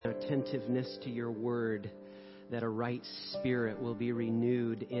attentiveness to your word, that a right spirit will be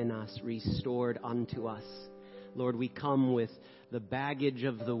renewed in us, restored unto us. Lord, we come with the baggage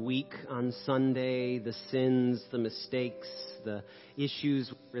of the week on Sunday, the sins, the mistakes, the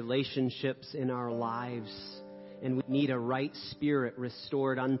issues, relationships in our lives, and we need a right spirit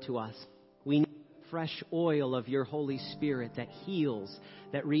restored unto us. We need fresh oil of your Holy Spirit that heals,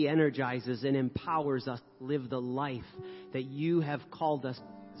 that re-energizes and empowers us to live the life that you have called us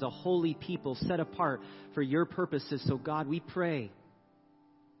as a holy people set apart for your purposes. So God, we pray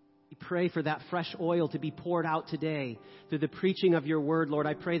for that fresh oil to be poured out today through the preaching of your word. Lord,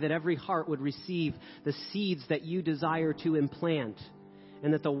 I pray that every heart would receive the seeds that you desire to implant,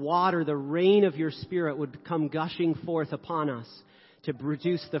 and that the water, the rain of your Spirit would come gushing forth upon us to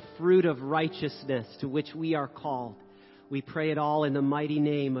produce the fruit of righteousness to which we are called. We pray it all in the mighty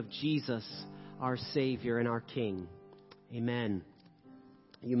name of Jesus, our Savior and our King. Amen.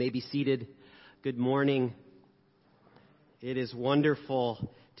 You may be seated. Good morning. It is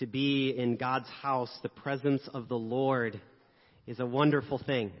wonderful to be in God's house. The presence of the Lord is a wonderful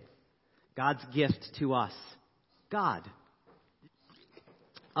thing. God's gift to us. God.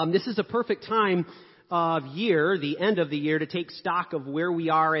 This is a perfect time of year, the end of the year, to take stock of where we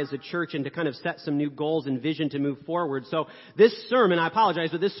are as a church and to kind of set some new goals and vision to move forward. So this sermon, I apologize,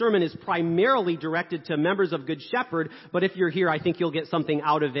 but this sermon is primarily directed to members of Good Shepherd, but if you're here, I think you'll get something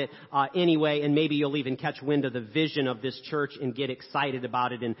out of it anyway, and maybe you'll even catch wind of the vision of this church and get excited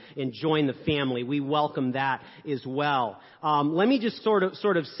about it and join the family. We welcome that as well. Let me just sort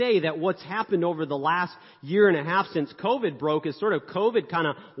of say that what's happened over the last year and a half since COVID broke is sort of COVID kind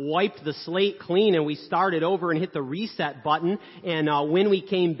of wiped the slate clean, and we started over and hit the reset button. And when we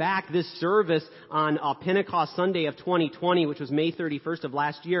came back this service on Pentecost Sunday of 2020, which was May 31st of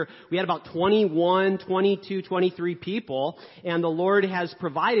last year, we had about 21, 22, 23 people. And the Lord has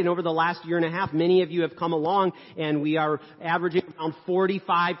provided over the last year and a half. Many of you have come along, and we are averaging around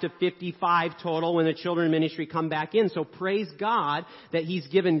 45 to 55 total when the children ministry come back in. So praise God that He's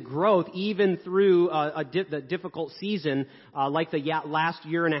given growth even through the difficult season like the last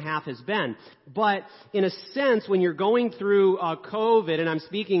year and a half has been. But in a sense, when you're going through COVID, and I'm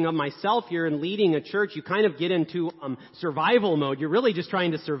speaking of myself here and leading a church, you kind of get into survival mode. You're really just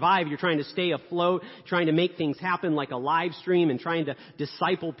trying to survive. You're trying to stay afloat, trying to make things happen like a live stream, and trying to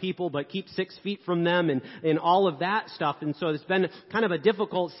disciple people but keep 6 feet from them, and all of that stuff. And so it's been kind of a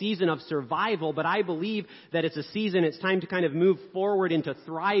difficult season of survival, but I believe that it's a season, it's time to kind of move forward into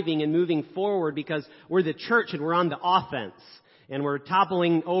thriving and moving forward, because we're the church and we're on the offense, and we're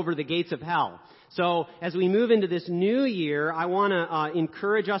toppling over the gates of hell. So as we move into this new year, I want to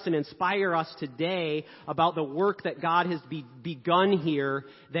encourage us and inspire us today about the work that God has begun here,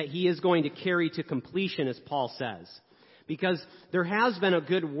 that He is going to carry to completion, as Paul says. Because there has been a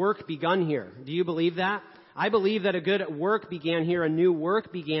good work begun here. Do you believe that? I believe that a good work began here, a new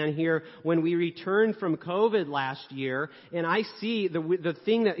work began here when we returned from COVID last year. And I see the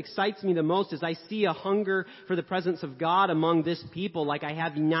thing that excites me the most is I see a hunger for the presence of God among this people like I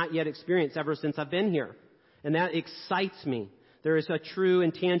have not yet experienced ever since I've been here. And that excites me. There is a true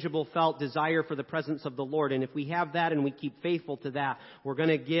and tangible felt desire for the presence of the Lord. And if we have that and we keep faithful to that, we're going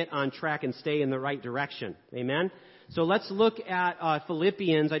to get on track and stay in the right direction. Amen? So let's look at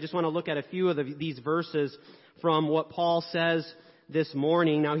Philippians. I just want to look at a few of these verses from what Paul says this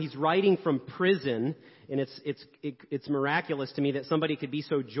morning. Now, he's writing from prison, and it's miraculous to me that somebody could be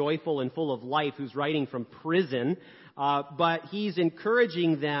so joyful and full of life who's writing from prison. But he's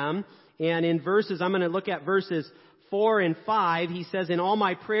encouraging them, and in verses, I'm going to look at verses 4 and 5. He says, "In all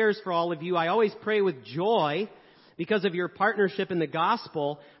my prayers for all of you, I always pray with joy because of your partnership in the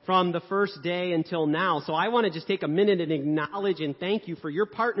gospel from the first day until now." So I want to just take a minute and acknowledge and thank you for your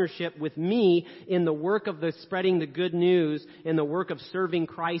partnership with me in the work of spreading the good news, in the work of serving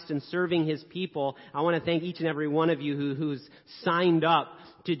Christ and serving His people. I want to thank each and every one of you who's signed up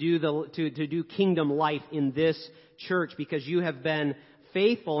to do kingdom life in this church, because you have been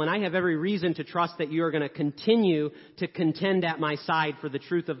faithful, and I have every reason to trust that you are going to continue to contend at my side for the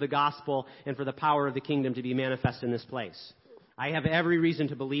truth of the gospel and for the power of the kingdom to be manifest in this place. I have every reason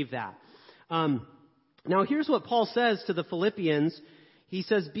to believe that. Now, here's what Paul says to the Philippians. He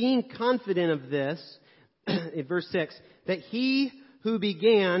says, being confident of this, in verse 6, that He who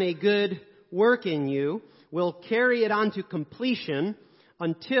began a good work in you will carry it on to completion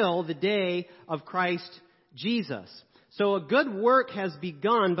until the day of Christ Jesus. So a good work has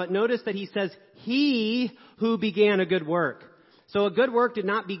begun, but notice that he says, He who began a good work. So a good work did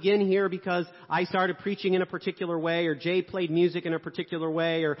not begin here because I started preaching in a particular way, or Jay played music in a particular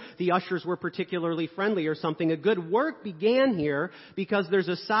way, or the ushers were particularly friendly or something. A good work began here because there's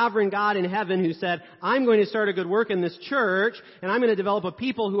a sovereign God in heaven who said, I'm going to start a good work in this church, and I'm going to develop a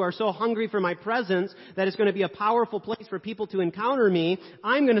people who are so hungry for my presence that it's going to be a powerful place for people to encounter me.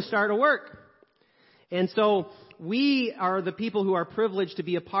 I'm going to start a work. And so we are the people who are privileged to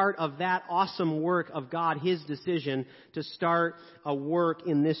be a part of that awesome work of God, His decision to start a work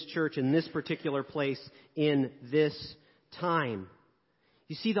in this church, in this particular place, in this time.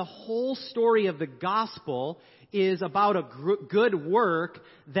 You see, the whole story of the gospel is about a good work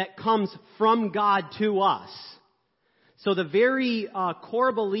that comes from God to us. So the very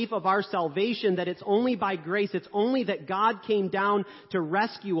core belief of our salvation, that it's only by grace, it's only that God came down to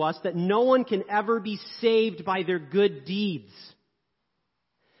rescue us, that no one can ever be saved by their good deeds.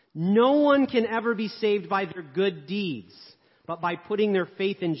 No one can ever be saved by their good deeds, but by putting their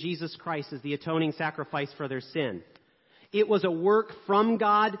faith in Jesus Christ as the atoning sacrifice for their sin. It was a work from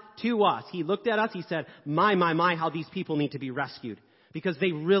God to us. He looked at us, He said, my, how these people need to be rescued. Because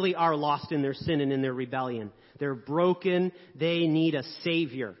they really are lost in their sin and in their rebellion. They're broken. They need a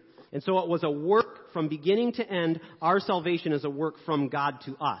Savior. And so it was a work from beginning to end. Our salvation is a work from God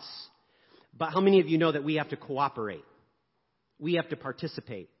to us. But how many of you know that we have to cooperate? We have to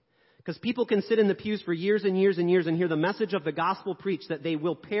participate. Because people can sit in the pews for years and years and years and hear the message of the gospel preached that they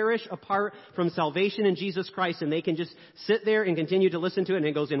will perish apart from salvation in Jesus Christ, and they can just sit there and continue to listen to it, and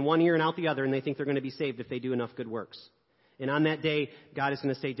it goes in one ear and out the other, and they think they're going to be saved if they do enough good works. And on that day, God is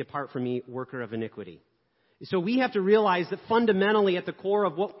going to say, depart from me, worker of iniquity. So we have to realize that fundamentally at the core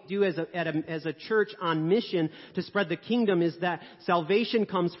of what we do as a church on mission to spread the kingdom is that salvation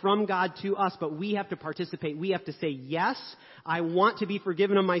comes from God to us, but we have to participate. We have to say, yes, I want to be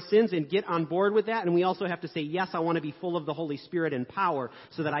forgiven of my sins and get on board with that. And we also have to say, yes, I want to be full of the Holy Spirit and power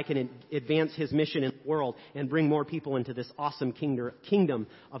so that I can advance His mission in the world and bring more people into this awesome kingdom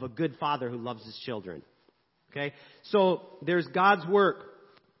of a good Father who loves His children. Okay, so there's God's work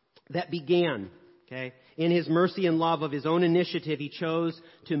that began, okay? In His mercy and love of His own initiative, He chose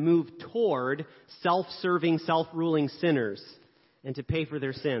to move toward self-serving, self-ruling sinners and to pay for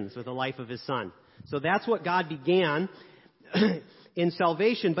their sins with the life of His Son. So that's what God began in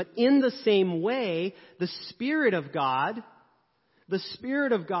salvation. But in the same way, the Spirit of God,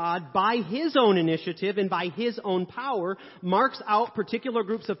 by His own initiative and by His own power, marks out particular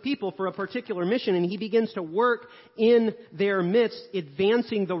groups of people for a particular mission, and He begins to work in their midst,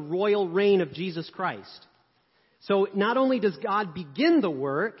 advancing the royal reign of Jesus Christ. So not only does God begin the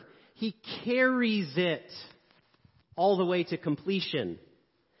work, He carries it all the way to completion.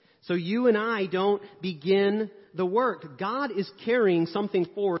 So you and I don't begin the work. God is carrying something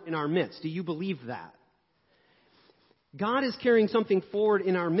forward in our midst. Do you believe that? God is carrying something forward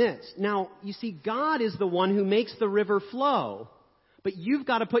in our midst. Now, you see, God is the one who makes the river flow, but you've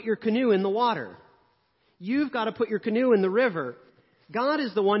got to put your canoe in the water. You've got to put your canoe in the river. God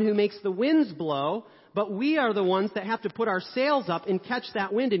is the one who makes the winds blow, but we are the ones that have to put our sails up and catch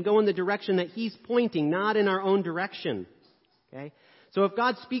that wind and go in the direction that He's pointing, not in our own direction. Okay? So if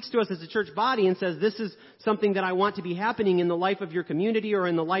God speaks to us as a church body and says, this is something that I want to be happening in the life of your community or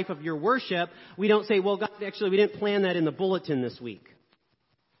in the life of your worship, we don't say, well, God, actually, we didn't plan that in the bulletin this week.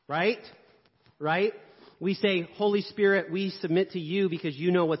 Right? Right? We say, Holy Spirit, we submit to you because you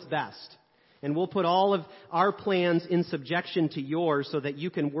know what's best. And we'll put all of our plans in subjection to yours so that you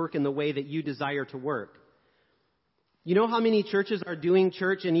can work in the way that you desire to work. You know how many churches are doing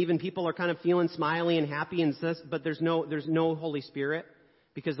church and even people are kind of feeling smiley and happy and says, but there's no Holy Spirit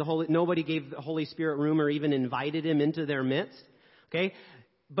because nobody gave the Holy Spirit room or even invited Him into their midst. Okay?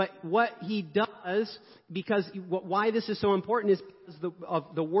 But what He does, why this is so important is because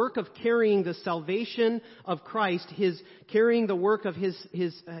the work of carrying the salvation of Christ, His carrying the work of His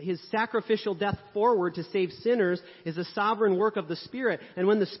sacrificial death forward to save sinners is a sovereign work of the Spirit. And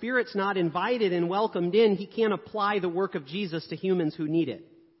when the Spirit's not invited and welcomed in, He can't apply the work of Jesus to humans who need it.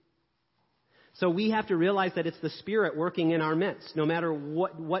 So we have to realize that it's the Spirit working in our midst. No matter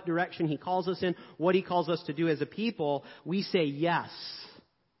what direction He calls us in, what He calls us to do as a people, we say yes.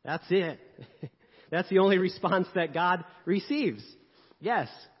 That's it. That's the only response that God receives. Yes.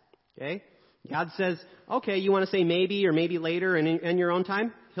 Okay? God says, okay, you want to say maybe or maybe later and in your own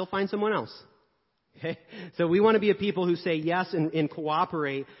time? He'll find someone else. Okay? So we want to be a people who say yes and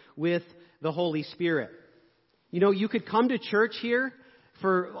cooperate with the Holy Spirit. You know, you could come to church here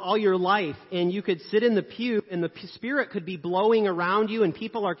for all your life, and you could sit in the pew, and the Spirit could be blowing around you, and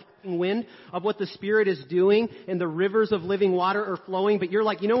people are catching wind of what the Spirit is doing, and the rivers of living water are flowing, but you're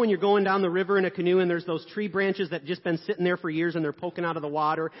like, you know when you're going down the river in a canoe, and there's those tree branches that have just been sitting there for years, and they're poking out of the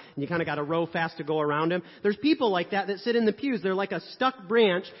water, and you kind of got to row fast to go around them? There's people like that sit in the pews. They're like a stuck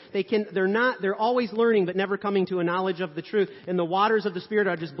branch. They're always learning, but never coming to a knowledge of the truth, and the waters of the Spirit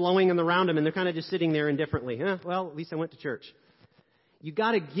are just blowing them around them, and they're kind of just sitting there indifferently. Well, at least I went to church. You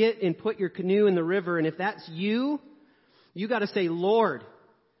got to get and put your canoe in the river, and if that's you got to say, Lord,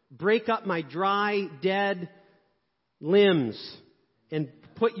 break up my dry, dead limbs and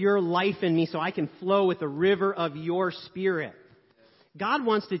put your life in me so I can flow with the river of your Spirit. God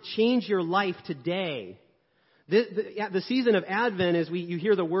wants to change your life today. The season of Advent, you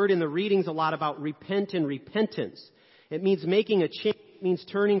hear the word in the readings a lot about repent and repentance. It means making a change. It means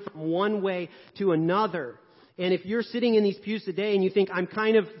turning from one way to another. And if you're sitting in these pews today and you think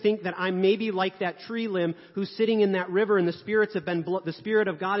that I'm maybe like that tree limb who's sitting in that river and the Spirit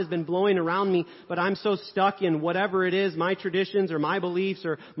of God has been blowing around me, but I'm so stuck in whatever it is, my traditions or my beliefs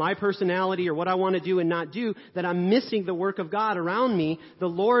or my personality or what I want to do and not do, that I'm missing the work of God around me, the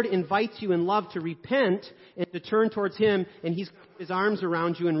Lord invites you in love to repent and to turn towards Him, and He's got His arms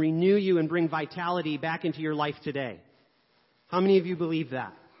around you and renew you and bring vitality back into your life today. How many of you believe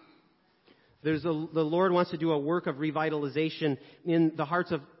that? The Lord wants to do a work of revitalization in the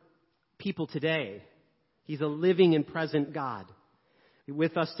hearts of people today. He's a living and present God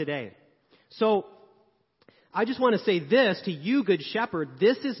with us today. So, I just want to say this to you, Good Shepherd.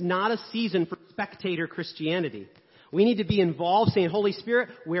 This is not a season for spectator Christianity. We need to be involved, saying, Holy Spirit,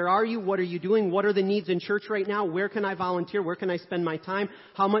 where are you? What are you doing? What are the needs in church right now? Where can I volunteer? Where can I spend my time?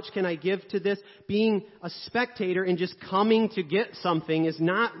 How much can I give to this? Being a spectator and just coming to get something is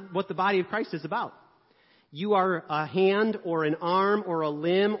not what the body of Christ is about. You are a hand or an arm or a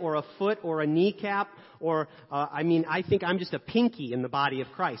limb or a foot or a kneecap or, I think I'm just a pinky in the body of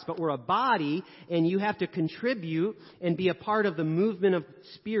Christ. But we're a body, and you have to contribute and be a part of the movement of the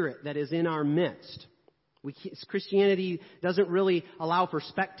Spirit that is in our midst. Christianity doesn't really allow for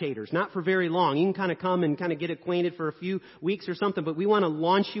spectators, not for very long. You can kind of come and kind of get acquainted for a few weeks or something, but we want to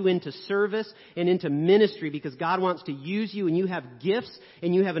launch you into service and into ministry because God wants to use you, and you have gifts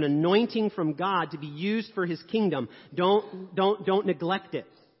and you have an anointing from God to be used for His kingdom. Don't neglect it.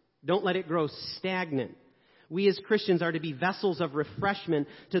 Don't let it grow stagnant. We as Christians are to be vessels of refreshment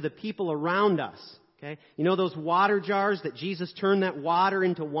to the people around us. Okay? You know those water jars that Jesus turned that water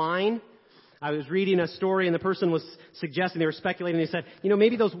into wine? I was reading a story, and the person was suggesting, they were speculating, they said,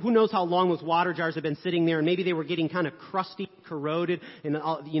 maybe who knows how long those water jars have been sitting there, and maybe they were getting kind of crusty, corroded, and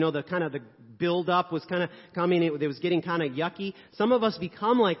the buildup was kind of coming, it was getting kind of yucky. Some of us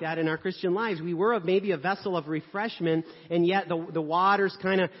become like that in our Christian lives. We were maybe a vessel of refreshment, and yet the waters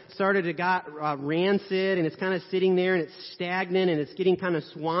kind of started to got rancid, and it's kind of sitting there, and it's stagnant, and it's getting kind of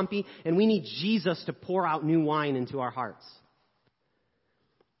swampy, and we need Jesus to pour out new wine into our hearts.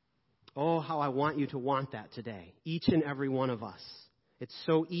 Oh, how I want you to want that today. Each and every one of us. It's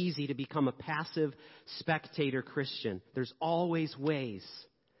so easy to become a passive spectator Christian. There's always ways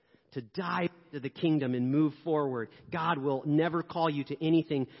to dive into the kingdom and move forward. God will never call you to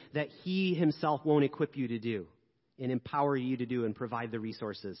anything that He Himself won't equip you to do and empower you to do and provide the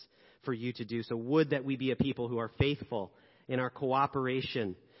resources for you to do. So would that we be a people who are faithful in our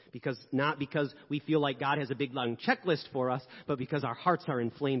cooperation, not because we feel like God has a big long checklist for us, but because our hearts are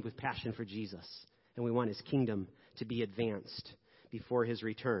inflamed with passion for Jesus, and we want His kingdom to be advanced before His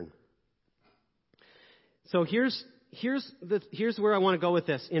return. So here's where I want to go with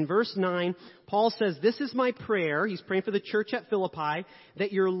this. In verse 9, Paul says, "This is my prayer," he's praying for the church at Philippi,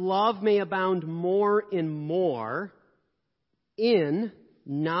 "that your love may abound more and more in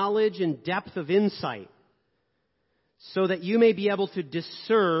knowledge and depth of insight, so that you may be able to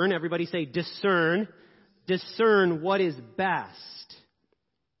discern," everybody say discern what is best.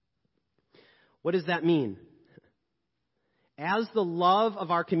 What does that mean? As the love of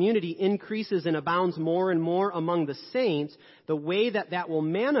our community increases and abounds more and more among the saints, the way that will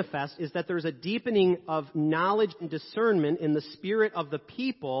manifest is that there's a deepening of knowledge and discernment in the spirit of the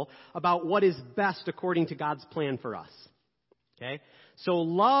people about what is best according to God's plan for us. Okay? So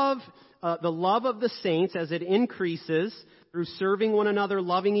the love of the saints, as it increases through serving one another,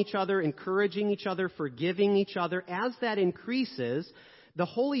 loving each other, encouraging each other, forgiving each other, as that increases, the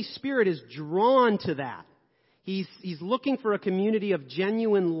Holy Spirit is drawn to that. He's looking for a community of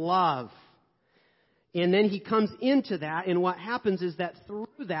genuine love. And then He comes into that, and what happens is that through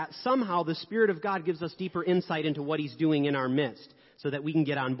that, somehow the Spirit of God gives us deeper insight into what He's doing in our midst, so that we can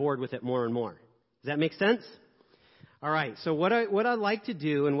get on board with it more and more. Does that make sense? All right. So what I'd like to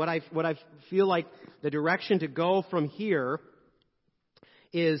do, and what I feel like the direction to go from here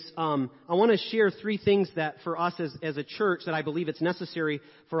is I want to share three things that for us as a church that I believe it's necessary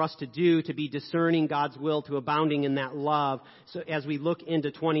for us to do to be discerning God's will, to abounding in that love. So as we look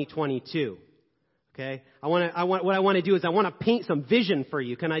into 2022, okay, what I want to do is I want to paint some vision for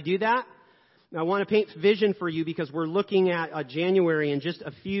you. Can I do that? I want to paint vision for you because we're looking at January in just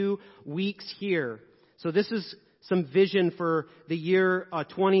a few weeks here. So this is some vision for the year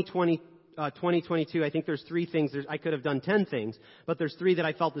 2022. I think there's three things. I could have done 10 things, but there's three that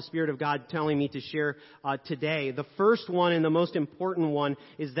I felt the Spirit of God telling me to share today. The first one and the most important one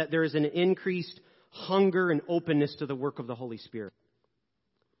is that there is an increased hunger and openness to the work of the Holy Spirit.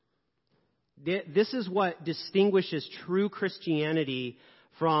 This is what distinguishes true Christianity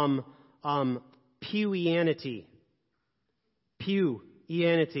from Pewianity.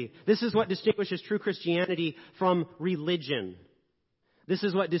 Pewianity. This is what distinguishes true Christianity from religion. This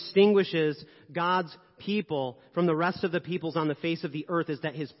is what distinguishes God's people from the rest of the peoples on the face of the earth, is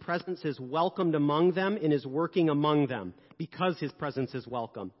that His presence is welcomed among them and is working among them because His presence is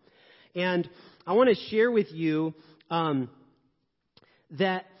welcome. And I want to share with you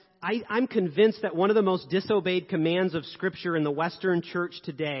that I'm convinced that one of the most disobeyed commands of Scripture in the Western church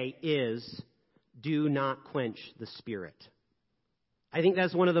today is, do not quench the Spirit. I think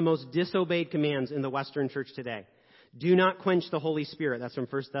that's one of the most disobeyed commands in the Western church today. Do not quench the Holy Spirit. That's from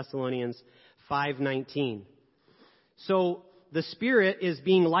 1 Thessalonians 5:19. So the Spirit is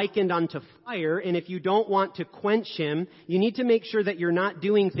being likened unto fire, and if you don't want to quench Him, you need to make sure that you're not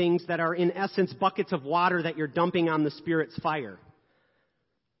doing things that are in essence buckets of water that you're dumping on the Spirit's fire.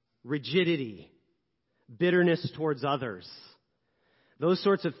 Rigidity, bitterness towards others, those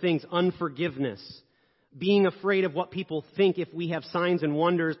sorts of things, unforgiveness, being afraid of what people think if we have signs and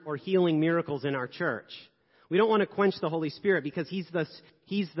wonders or healing miracles in our church. We don't want to quench the Holy Spirit because He's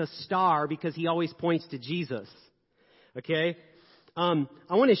the star, because He always points to Jesus. Okay? I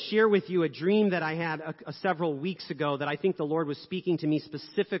want to share with you a dream that I had several weeks ago that I think the Lord was speaking to me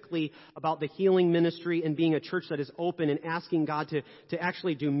specifically about the healing ministry and being a church that is open and asking God to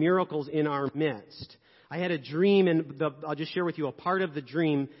actually do miracles in our midst. I had a dream, and I'll just share with you a part of the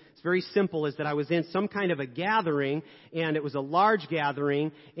dream. It's very simple, is that I was in some kind of a gathering, and it was a large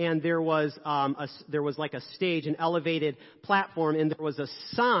gathering, and there was like a stage, an elevated platform, and there was a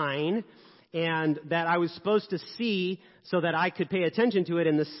sign, and that I was supposed to see so that I could pay attention to it.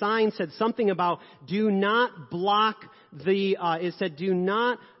 And the sign said something about do not block it said do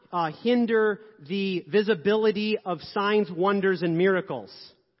not hinder the visibility of signs, wonders, and miracles.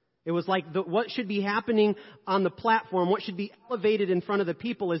 It was like what should be happening on the platform, what should be elevated in front of the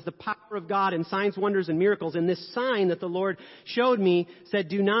people is the power of God and signs, wonders, and miracles. And this sign that the Lord showed me said,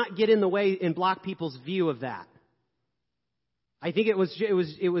 do not get in the way and block people's view of that. I think it was to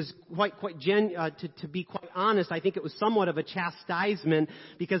be quite honest, I think it was somewhat of a chastisement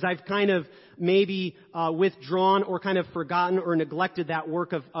because I've kind of maybe withdrawn or kind of forgotten or neglected that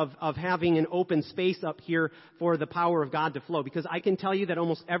work of having an open space up here for the power of God to flow. Because I can tell you that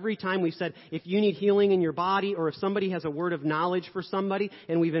almost every time we've said, if you need healing in your body or if somebody has a word of knowledge for somebody,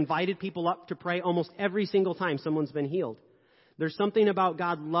 and we've invited people up to pray, almost every single time someone's been healed. There's something about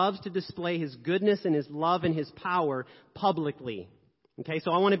God loves to display His goodness and His love and His power publicly. Okay,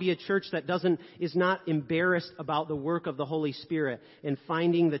 so I want to be a church that is not embarrassed about the work of the Holy Spirit and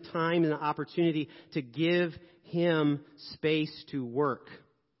finding the time and the opportunity to give Him space to work.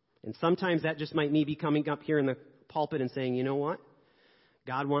 And sometimes that just might be coming up here in the pulpit and saying, you know what?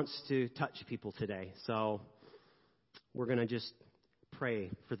 God wants to touch people today. So we're going to just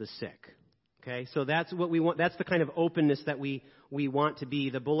pray for the sick. Okay, so that's what we want. That's the kind of openness that we want to be.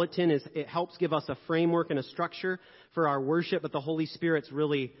 The bulletin it helps give us a framework and a structure for our worship, but the Holy Spirit's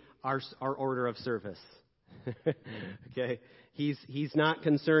really our order of service. Okay, He's not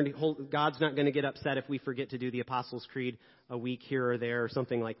concerned. God's not going to get upset if we forget to do the Apostles' Creed a week here or there or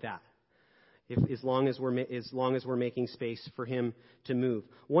something like that. As long as we're making space for Him to move.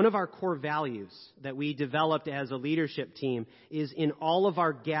 One of our core values that we developed as a leadership team is in all of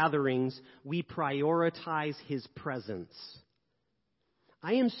our gatherings, we prioritize His presence.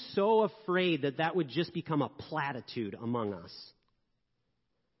 I am so afraid that would just become a platitude among us.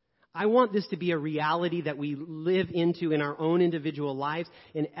 I want this to be a reality that we live into in our own individual lives,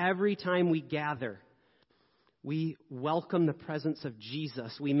 and every time we gather, we welcome the presence of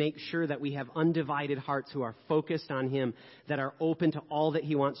Jesus. We make sure that we have undivided hearts who are focused on Him, that are open to all that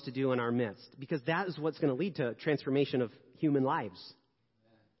He wants to do in our midst. Because that is what's going to lead to transformation of human lives,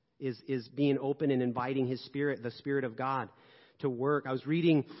 is being open and inviting His Spirit, the Spirit of God, to work. I was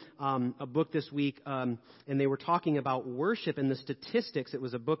reading a book this week, and they were talking about worship and the statistics. It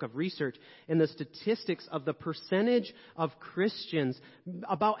was a book of research, and the statistics of the percentage of Christians.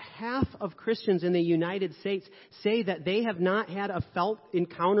 About half of Christians in the United States say that they have not had a felt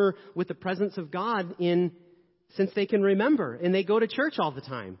encounter with the presence of God since they can remember, and they go to church all the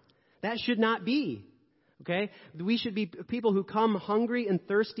time. That should not be. Okay? We should be people who come hungry and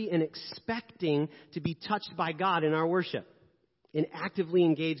thirsty and expecting to be touched by God in our worship and actively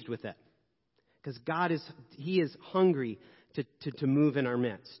engaged with it. Because He is hungry to move in our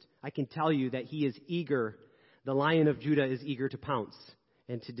midst. I can tell you that He is eager. The Lion of Judah is eager to pounce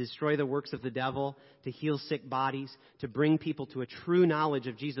and to destroy the works of the devil, to heal sick bodies, to bring people to a true knowledge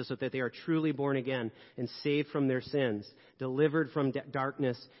of Jesus so that they are truly born again and saved from their sins, delivered from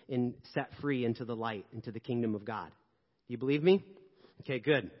darkness and set free into the light, into the kingdom of God. Do you believe me? Okay,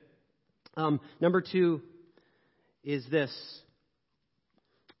 good. Number 2 is this.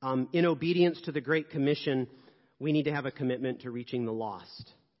 In obedience to the Great Commission, we need to have a commitment to reaching the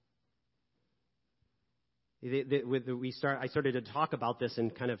lost. I started to talk about this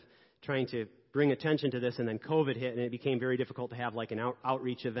and kind of trying to bring attention to this, and then COVID hit, and it became very difficult to have like an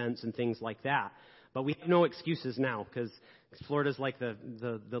outreach events and things like that. But we have no excuses now because Florida's like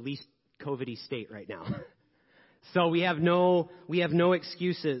the least COVID-y state right now. So we have no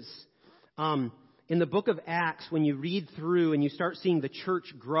excuses. In the book of Acts, when you read through and you start seeing the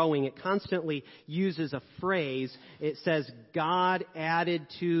church growing, it constantly uses a phrase. It says, God added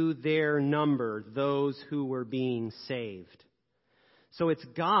to their number those who were being saved. So it's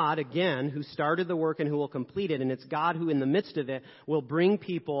God, again, who started the work and who will complete it. And it's God who, in the midst of it, will bring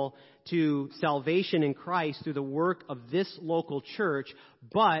people to salvation in Christ through the work of this local church.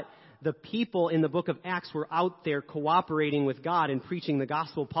 But the people in the book of Acts were out there cooperating with God and preaching the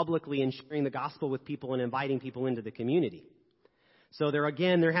gospel publicly and sharing the gospel with people and inviting people into the community. So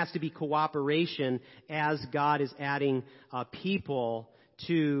there has to be cooperation as God is adding people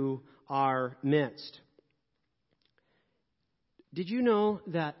to our midst. Did you know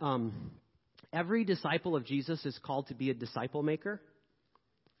that every disciple of Jesus is called to be a disciple maker?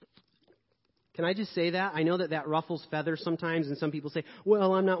 Can I just say that? I know that ruffles feathers sometimes, and some people say,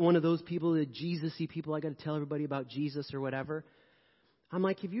 well, I'm not one of those people, the Jesus-y people, I got to tell everybody about Jesus or whatever. I'm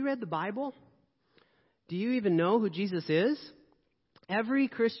like, have you read the Bible? Do you even know who Jesus is? Every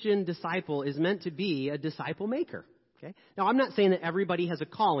Christian disciple is meant to be a disciple maker. Okay? Now, I'm not saying that everybody has a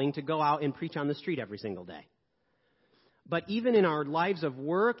calling to go out and preach on the street every single day. But even in our lives of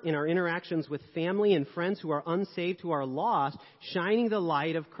work, in our interactions with family and friends who are unsaved, who are lost, shining the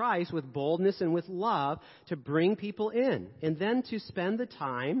light of Christ with boldness and with love to bring people in. And then to spend the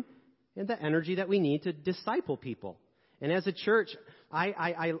time and the energy that we need to disciple people. And as a church,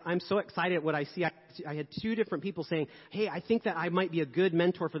 I'm so excited at what I see. I had 2 different people saying, hey, I think that I might be a good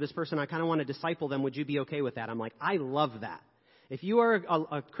mentor for this person. I kind of want to disciple them. Would you be okay with that? I'm like, I love that. If you are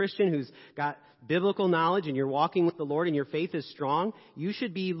a Christian who's got biblical knowledge and you're walking with the Lord and your faith is strong, you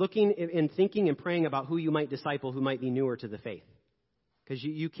should be looking and thinking and praying about who you might disciple who might be newer to the faith. Because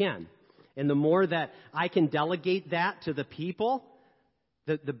you can. And the more that I can delegate that to the people,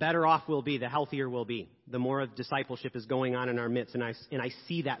 the better off we'll be, the healthier we'll be. The more of discipleship is going on in our midst, and I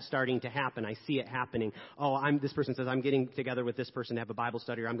see that starting to happen. I see it happening. This person says, I'm getting together with this person to have a Bible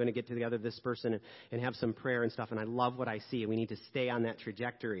study, or I'm going to get together with this person and have some prayer and stuff, and I love what I see. We need to stay on that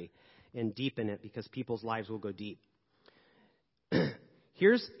trajectory and deepen it because people's lives will go deep.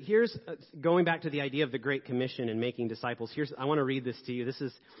 Here's going back to the idea of the Great Commission and making disciples. I want to read this to you. This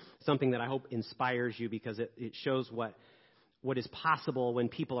is something that I hope inspires you because it shows what is possible when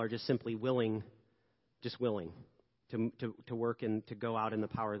people are just simply willing to work and to go out in the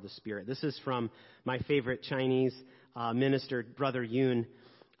power of the Spirit. This is from my favorite Chinese minister, Brother Yun,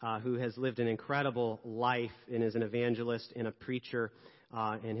 who has lived an incredible life and is an evangelist and a preacher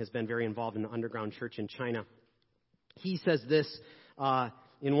and has been very involved in the underground church in China. He says this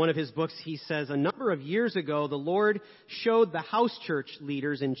in one of his books. He says, a number of years ago, the Lord showed the house church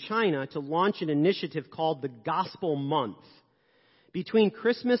leaders in China to launch an initiative called the Gospel Month. Between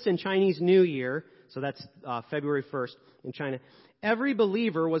Christmas and Chinese New Year, so that's February 1st in China, every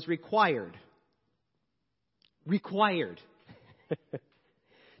believer was required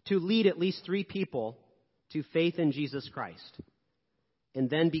to lead at least 3 people to faith in Jesus Christ and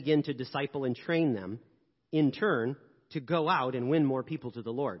then begin to disciple and train them, in turn, to go out and win more people to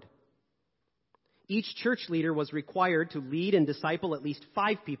the Lord. Each church leader was required to lead and disciple at least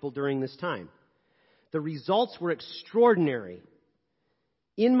 5 people during this time. The results were extraordinary.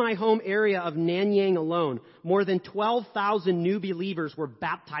 In my home area of Nanyang alone, more than 12,000 new believers were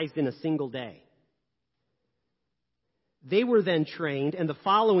baptized in a single day. They were then trained, and the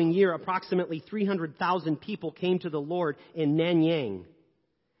following year, approximately 300,000 people came to the Lord in Nanyang.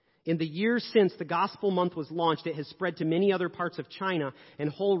 In the years since the Gospel Month was launched, it has spread to many other parts of China, and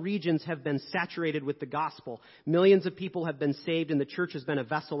whole regions have been saturated with the gospel. Millions of people have been saved, and the church has been a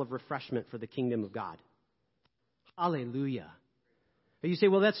vessel of refreshment for the kingdom of God. Hallelujah. But you say,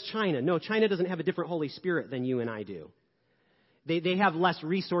 well, that's China. No, China doesn't have a different Holy Spirit than you and I do. They have less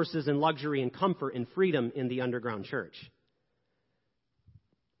resources and luxury and comfort and freedom in the underground church.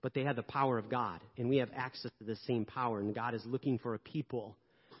 But they have the power of God, and we have access to the same power, and God is looking for a people.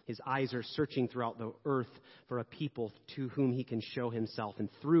 His eyes are searching throughout the earth for a people to whom he can show himself and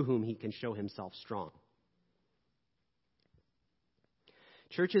through whom he can show himself strong.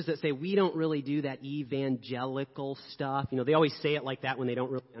 Churches that say, we don't really do that evangelical stuff. They always say it like that when they don't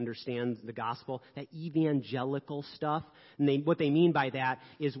really understand the gospel. That evangelical stuff. And what they mean by that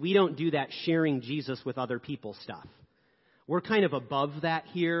is we don't do that sharing Jesus with other people stuff. We're kind of above that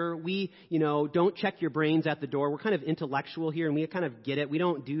here. We, don't check your brains at the door. We're kind of intellectual here, and we kind of get it. We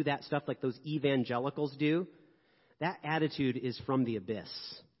don't do that stuff like those evangelicals do. That attitude is from the abyss.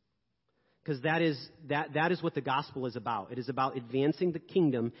 Because that is what the gospel is about. It is about advancing the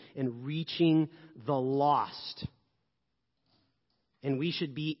kingdom and reaching the lost. And we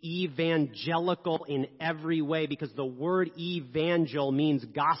should be evangelical in every way, because the word evangel means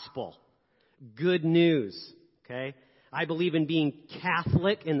gospel, good news. Okay? I believe in being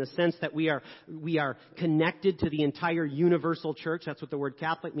Catholic in the sense that we are connected to the entire universal church. That's what the word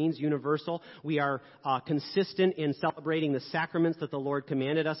Catholic means, universal. We are consistent in celebrating the sacraments that the Lord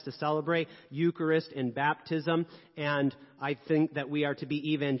commanded us to celebrate, Eucharist and baptism. And I think that we are to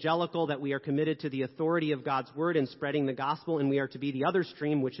be evangelical, that we are committed to the authority of God's word and spreading the gospel. And we are to be the other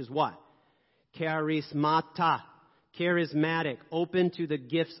stream, which is what? Charismatic, open to the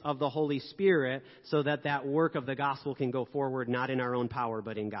gifts of the Holy Spirit, so that work of the gospel can go forward, not in our own power,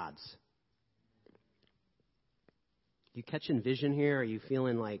 but in God's. You catching vision here? Are you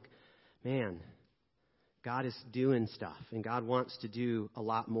feeling like, man, God is doing stuff, and God wants to do a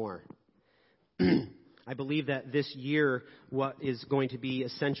lot more? I believe that this year, what is going to be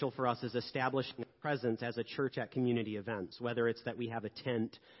essential for us is establishing a presence as a church at community events. Whether it's that we have a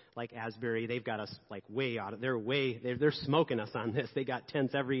tent like Asbury, they've got us like way out. They're smoking us on this. They got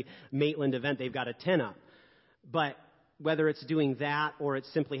tents every Maitland event. They've got a tent up. But whether it's doing that or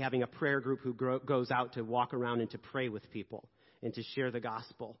it's simply having a prayer group who goes out to walk around and to pray with people and to share the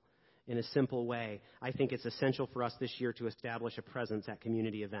gospel in a simple way, I think it's essential for us this year to establish a presence at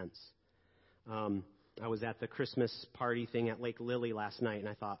community events. I was at the Christmas party thing at Lake Lily last night, and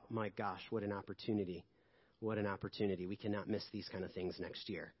I thought, my gosh, what an opportunity. What an opportunity. We cannot miss these kind of things next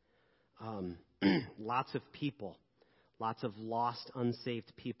year. Lots of people, lots of lost,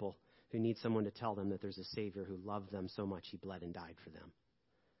 unsaved people who need someone to tell them that there's a Savior who loved them so much he bled and died for them.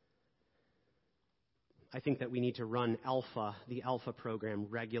 I think that we need to run the Alpha program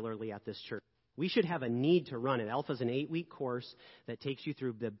regularly at this church. We should have a need to run it. Alpha is an 8-week course that takes you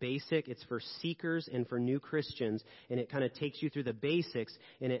through the basic. It's for seekers and for new Christians, and it kind of takes you through the basics,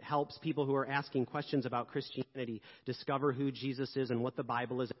 and it helps people who are asking questions about Christianity discover who Jesus is and what the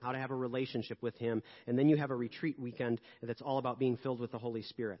Bible is and how to have a relationship with him. And then you have a retreat weekend that's all about being filled with the Holy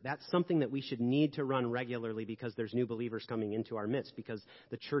Spirit. That's something that we should need to run regularly, because there's new believers coming into our midst, because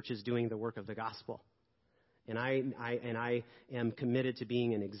the church is doing the work of the gospel. And I am committed to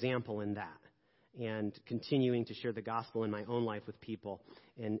being an example in that, and continuing to share the gospel in my own life with people,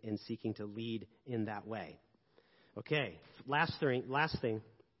 and seeking to lead in that way. Okay, last thing,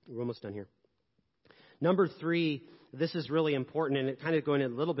 we're almost done here. Number 3, this is really important, and it kind of going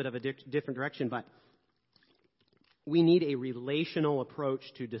in a little bit of a different direction, but we need a relational approach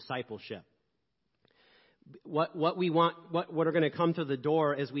to discipleship. What we want, what are going to come through the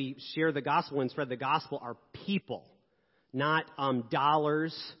door as we share the gospel and spread the gospel are people, not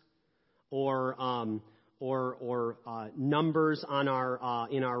dollars or numbers on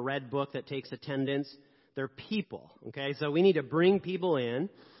in our red book that takes attendance. They're people. Okay, so we need to bring people in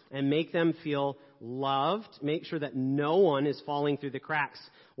and make them feel loved. Make sure that no one is falling through the cracks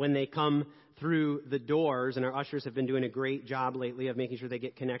when they come through the doors. And our ushers have been doing a great job lately of making sure they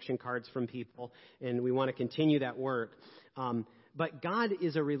get connection cards from people, and we want to continue that work. But God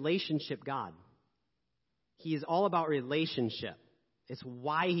is a relationship God. He is all about relationship. It's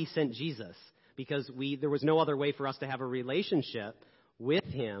why he sent Jesus, because there was no other way for us to have a relationship with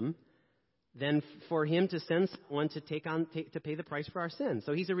him than for him to send someone to pay the price for our sins.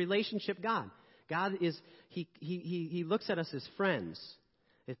 So he's a relationship God. God is, he looks at us as friends.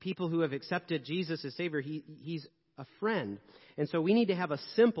 As people who have accepted Jesus as Savior, he's a friend. And so we need to have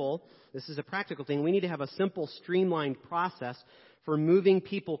this is a practical thing, we need to have a simple, streamlined process for moving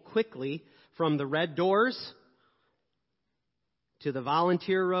people quickly from the red doors to the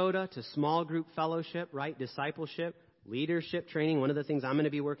volunteer rota, to small group fellowship, right? Discipleship, leadership training. One of the things I'm going to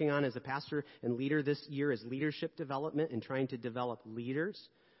be working on as a pastor and leader this year is leadership development and trying to develop leaders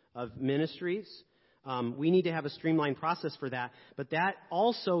of ministries. We need to have a streamlined process for that. But that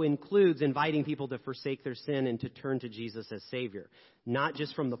also includes inviting people to forsake their sin and to turn to Jesus as Savior. Not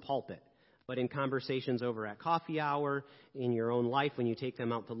just from the pulpit, but in conversations over at coffee hour, in your own life, when you take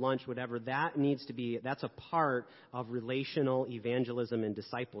them out to lunch, whatever. That's a part of relational evangelism and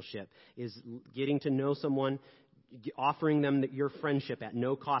discipleship, is getting to know someone, offering them your friendship at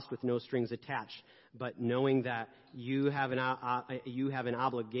no cost with no strings attached, but knowing that you have an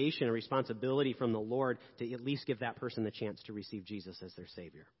obligation, a responsibility from the Lord to at least give that person the chance to receive Jesus as their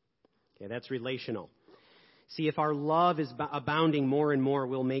Savior. Okay, that's relational. See, if our love is abounding more and more,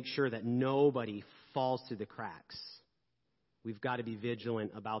 we'll make sure that nobody falls through the cracks. We've got to be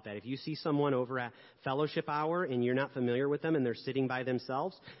vigilant about that. If you see someone over at fellowship hour and you're not familiar with them and they're sitting by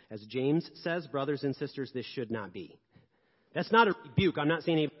themselves, as James says, brothers and sisters, this should not be. That's not a rebuke. I'm not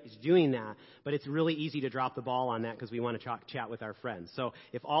saying anybody's doing that, but it's really easy to drop the ball on that because we want to chat with our friends. So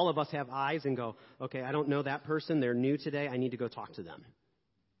if all of us have eyes and go, okay, I don't know that person, they're new today, I need to go talk to them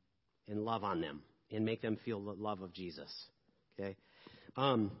and love on them and make them feel the love of Jesus. Okay?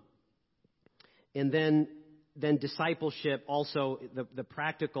 And then discipleship, also the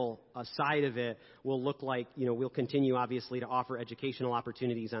practical side of it will look like, we'll continue obviously to offer educational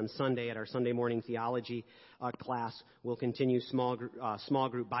opportunities on Sunday at our Sunday morning theology class. We'll continue small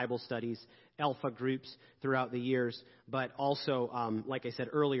group Bible studies, alpha groups throughout the years. But also, like I said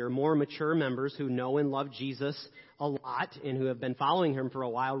earlier, more mature members who know and love Jesus a lot and who have been following him for a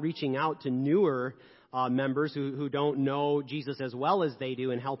while, reaching out to newer members who don't know Jesus as well as they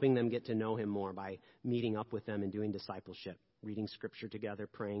do and helping them get to know him more by meeting up with them and doing discipleship, reading scripture together,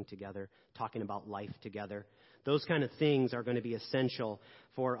 praying together, talking about life together. Those kind of things are going to be essential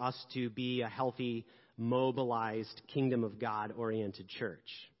for us to be a healthy, mobilized, kingdom of God-oriented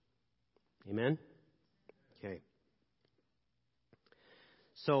church. Amen? Okay.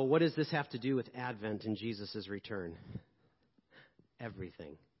 So what does this have to do with Advent and Jesus' return?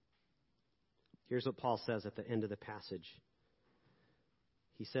 Everything. Here's what Paul says at the end of the passage.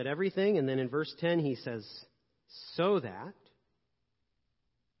 He said everything, and then in verse 10 he says, so that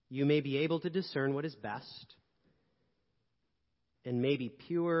you may be able to discern what is best and may be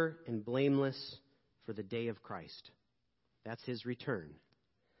pure and blameless for the day of Christ. That's his return.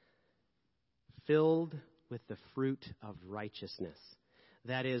 Filled with the fruit of righteousness.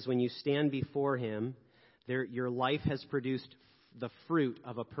 That is, when you stand before him, your life has produced the fruit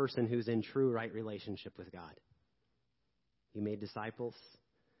of a person who's in true right relationship with God. You made disciples.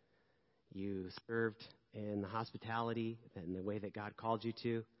 You served in the hospitality in the way that God called you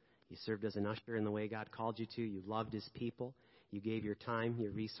to. You served as an usher in the way God called you to. You loved his people. You gave your time,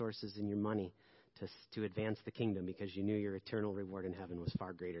 your resources, and your money to advance the kingdom because you knew your eternal reward in heaven was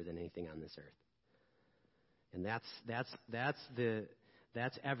far greater than anything on this earth. And that's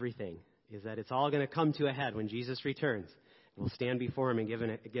everything, is that it's all going to come to a head when Jesus returns. We'll stand before him and give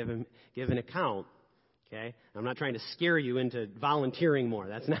an account. Okay? I'm not trying to scare you into volunteering more.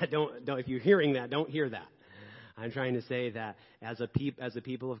 That's not. Don't. If you're hearing that, don't hear that. I'm trying to say that as a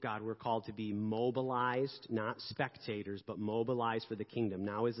people of God, we're called to be mobilized, not spectators, but mobilized for the kingdom.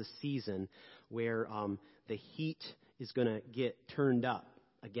 Now is a season where the heat is going to get turned up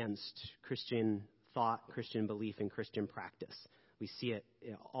against Christian thought, Christian belief, and Christian practice. We see it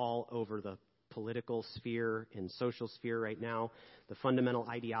all over the political sphere and social sphere right now. The fundamental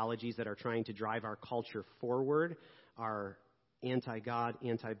ideologies that are trying to drive our culture forward are anti-God,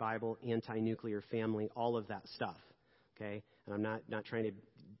 anti-Bible, anti-nuclear family, all of that stuff. Okay? And I'm not trying to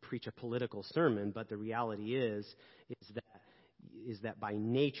preach a political sermon, but the reality is that by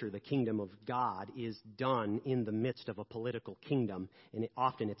nature the kingdom of God is done in the midst of a political kingdom, and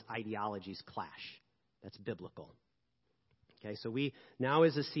often its ideologies clash. That's biblical. Okay, so now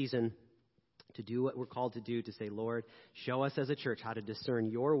is a season to do what we're called to do, to say, Lord, show us as a church how to discern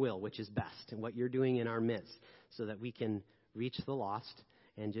your will, which is best, and what you're doing in our midst, so that we can reach the lost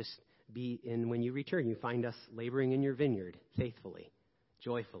and just and when you return, you find us laboring in your vineyard faithfully,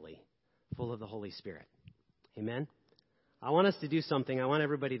 joyfully, full of the Holy Spirit. Amen? I want us to do something. I want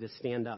everybody to stand up.